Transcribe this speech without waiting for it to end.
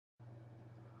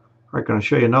All right, going to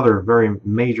show you another very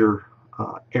major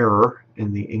error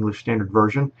in the English Standard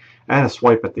Version, and a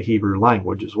swipe at the Hebrew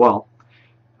language as well,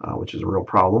 which is a real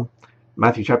problem.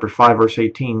 Matthew chapter 5, verse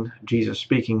 18, Jesus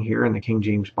speaking here in the King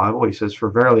James Bible, he says, "For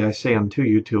verily I say unto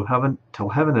you, till heaven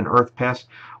and earth pass,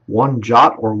 one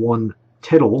jot or one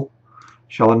tittle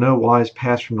shall in no wise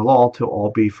pass from the law till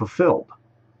all be fulfilled."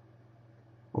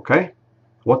 Okay?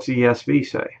 What's the ESV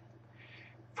say?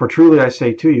 "For truly I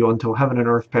say to you, until heaven and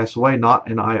earth pass away, not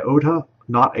an iota,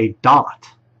 not a dot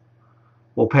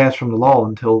will pass from the law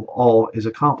until all is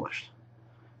accomplished."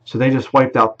 So they just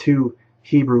wiped out two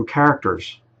Hebrew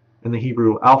characters in the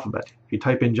Hebrew alphabet. If you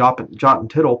type in jot and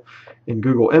tittle in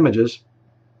Google Images,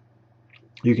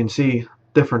 you can see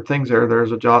different things there.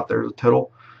 There's a jot, there's a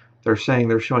tittle. They're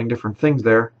showing different things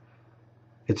there.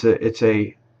 It's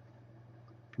a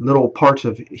little parts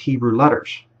of Hebrew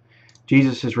letters.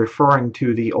 Jesus is referring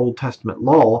to the Old Testament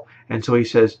law, and so he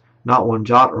says, not one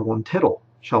jot or one tittle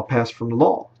shall pass from the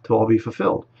law till all be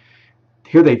fulfilled.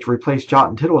 Here they replace jot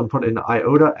and tittle and put in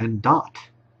iota and dot,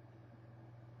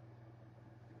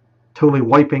 totally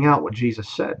wiping out what Jesus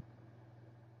said.